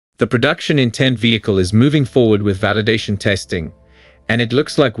The production intent vehicle is moving forward with validation testing, and it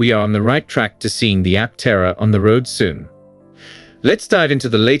looks like we are on the right track to seeing the Aptera on the road soon. Let's dive into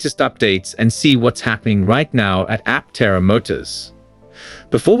the latest updates and see what's happening right now at Aptera Motors.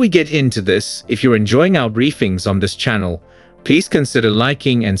 Before we get into this, if you're enjoying our briefings on this channel, please consider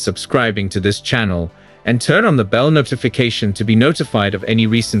liking and subscribing to this channel and turn on the bell notification to be notified of any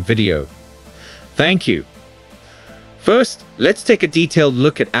recent video. Thank you. First, let's take a detailed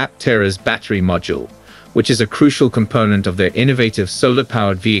look at Aptera's battery module, which is a crucial component of their innovative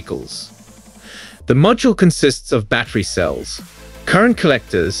solar-powered vehicles. The module consists of battery cells, current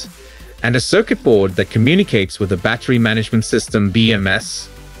collectors, and a circuit board that communicates with the Battery Management System (BMS).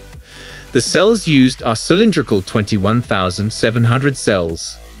 The cells used are cylindrical 21,700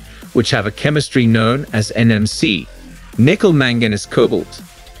 cells, which have a chemistry known as NMC, nickel manganese cobalt.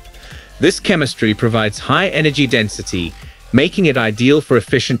 This chemistry provides high energy density, making it ideal for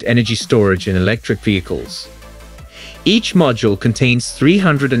efficient energy storage in electric vehicles. Each module contains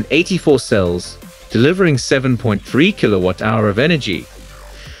 384 cells, delivering 7.3 kilowatt-hour of energy.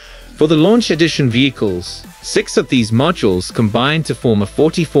 For the Launch Edition vehicles, 6 of these modules combine to form a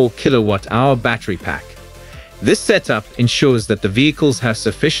 44 kilowatt-hour battery pack. This setup ensures that the vehicles have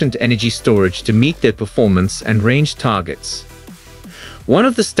sufficient energy storage to meet their performance and range targets. One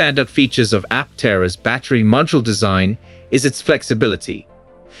of the standout features of Aptera's battery module design is its flexibility.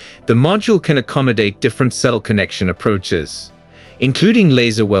 The module can accommodate different cell connection approaches, including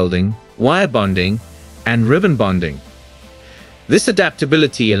laser welding, wire bonding, and ribbon bonding. This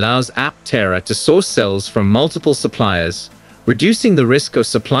adaptability allows Aptera to source cells from multiple suppliers, reducing the risk of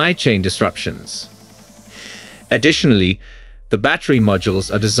supply chain disruptions. Additionally, the battery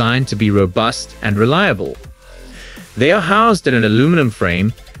modules are designed to be robust and reliable. They are housed in an aluminum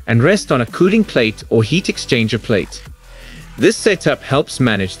frame and rest on a cooling plate or heat exchanger plate. This setup helps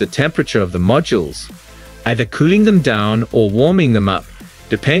manage the temperature of the modules, either cooling them down or warming them up,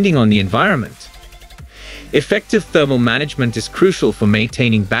 depending on the environment. Effective thermal management is crucial for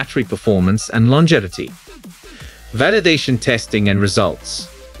maintaining battery performance and longevity. Validation testing and results.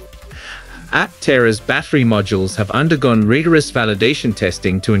 Aptera's battery modules have undergone rigorous validation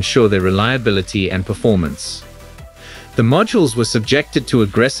testing to ensure their reliability and performance. The modules were subjected to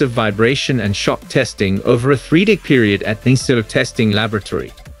aggressive vibration and shock testing over a 3-day period at NCO Testing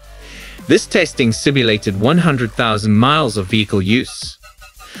Laboratory. This testing simulated 100,000 miles of vehicle use.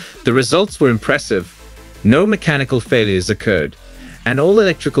 The results were impressive. No mechanical failures occurred, and all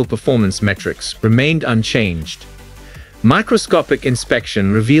electrical performance metrics remained unchanged. Microscopic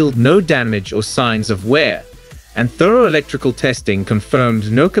inspection revealed no damage or signs of wear, and thorough electrical testing confirmed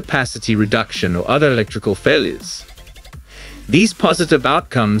no capacity reduction or other electrical failures. These positive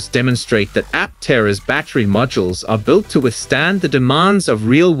outcomes demonstrate that Aptera's battery modules are built to withstand the demands of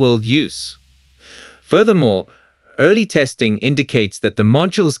real-world use. Furthermore, early testing indicates that the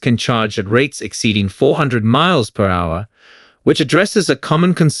modules can charge at rates exceeding 400 miles per hour, which addresses a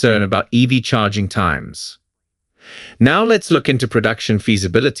common concern about EV charging times. Now let's look into production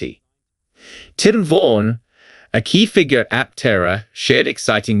feasibility. Tim Vaughan, a key figure at Aptera, shared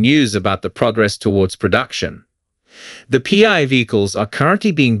exciting news about the progress towards production. The PI vehicles are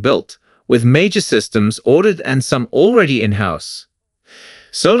currently being built, with major systems ordered and some already in-house.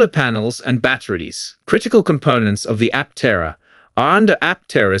 Solar panels and batteries, critical components of the Aptera, are under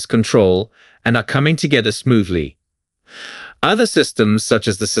Aptera's control and are coming together smoothly. Other systems, such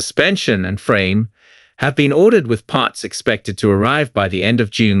as the suspension and frame, have been ordered with parts expected to arrive by the end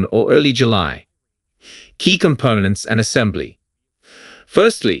of June or early July. Key components and assembly.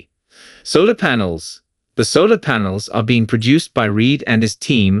 Firstly, solar panels. The solar panels are being produced by Reed and his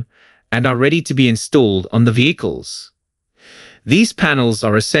team and are ready to be installed on the vehicles. These panels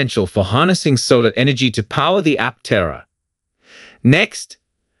are essential for harnessing solar energy to power the Aptera. Next,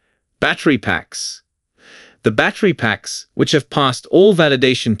 battery packs. The battery packs, which have passed all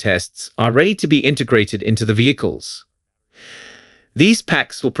validation tests, are ready to be integrated into the vehicles. These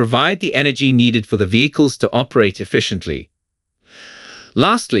packs will provide the energy needed for the vehicles to operate efficiently.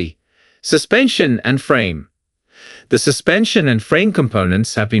 Lastly, suspension and frame. The suspension and frame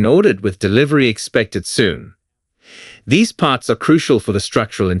components have been ordered with delivery expected soon. These parts are crucial for the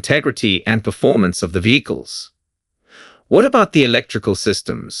structural integrity and performance of the vehicles. What about the electrical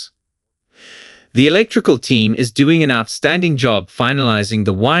systems? The electrical team is doing an outstanding job finalizing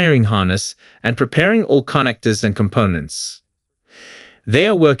the wiring harness and preparing all connectors and components. They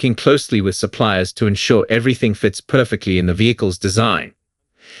are working closely with suppliers to ensure everything fits perfectly in the vehicle's design.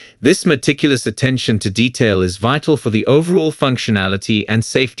 This meticulous attention to detail is vital for the overall functionality and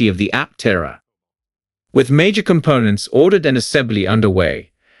safety of the Aptera. With major components ordered and assembly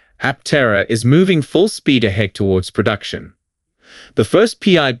underway, Aptera is moving full speed ahead towards production. The first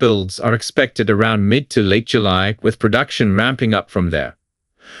PI builds are expected around mid to late July, with production ramping up from there.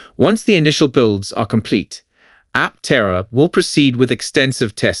 Once the initial builds are complete, Aptera will proceed with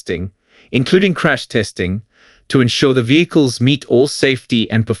extensive testing, including crash testing, to ensure the vehicles meet all safety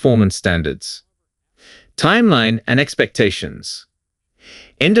and performance standards. Timeline and expectations.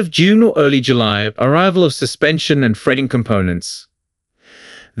 End of June or early July, arrival of suspension and fretting components.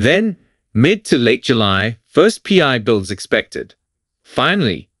 Then, mid to late July, first PI builds expected.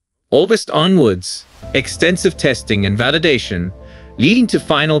 Finally, August onwards, extensive testing and validation, leading to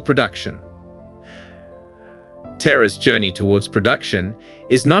final production. Aptera's journey towards production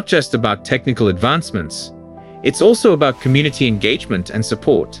is not just about technical advancements, it's also about community engagement and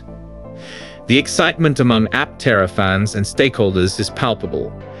support. The excitement among Aptera fans and stakeholders is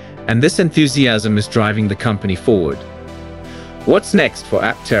palpable, and this enthusiasm is driving the company forward. What's next for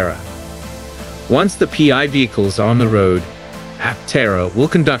Aptera? Once the PI vehicles are on the road, Aptera will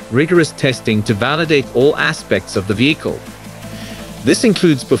conduct rigorous testing to validate all aspects of the vehicle. This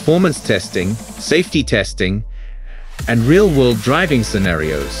includes performance testing, safety testing, and real-world driving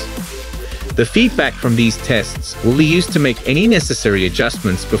scenarios. The feedback from these tests will be used to make any necessary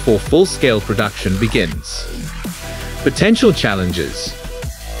adjustments before full-scale production begins. Potential challenges.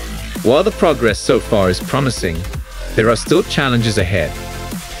 While the progress so far is promising, there are still challenges ahead.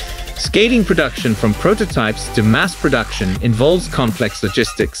 Scaling production from prototypes to mass production involves complex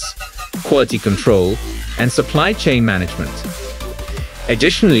logistics, quality control, and supply chain management.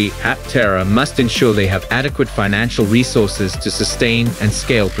 Additionally, Aptera must ensure they have adequate financial resources to sustain and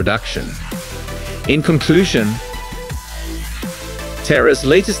scale production. In conclusion, Aptera's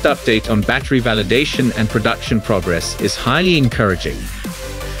latest update on battery validation and production progress is highly encouraging.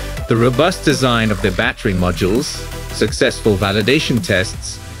 The robust design of their battery modules, successful validation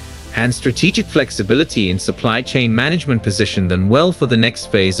tests, and strategic flexibility in supply chain management position them well for the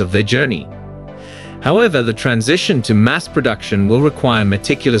next phase of their journey. However, the transition to mass production will require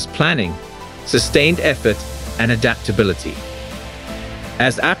meticulous planning, sustained effort, and adaptability.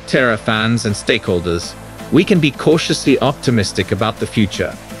 As Aptera fans and stakeholders, we can be cautiously optimistic about the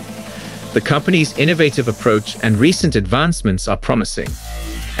future. The company's innovative approach and recent advancements are promising,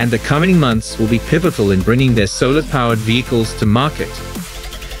 and the coming months will be pivotal in bringing their solar-powered vehicles to market.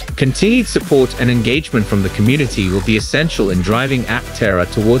 Continued support and engagement from the community will be essential in driving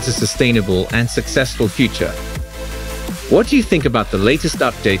Aptera towards a sustainable and successful future. What do you think about the latest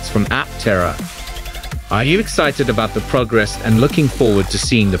updates from Aptera? Are you excited about the progress and looking forward to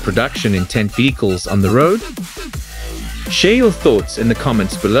seeing the production intent vehicles on the road? Share your thoughts in the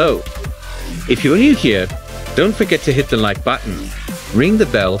comments below. If you're new here, don't forget to hit the like button, ring the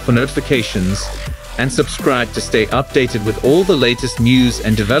bell for notifications, and subscribe to stay updated with all the latest news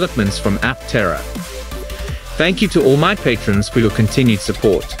and developments from Aptera. Thank you to all my patrons for your continued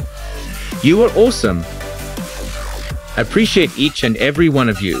support. You are awesome. I appreciate each and every one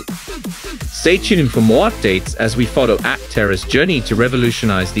of you. Stay tuned for more updates as we follow Aptera's journey to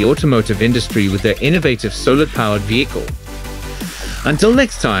revolutionize the automotive industry with their innovative solar-powered vehicle. Until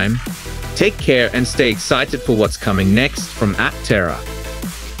next time, take care and stay excited for what's coming next from Aptera.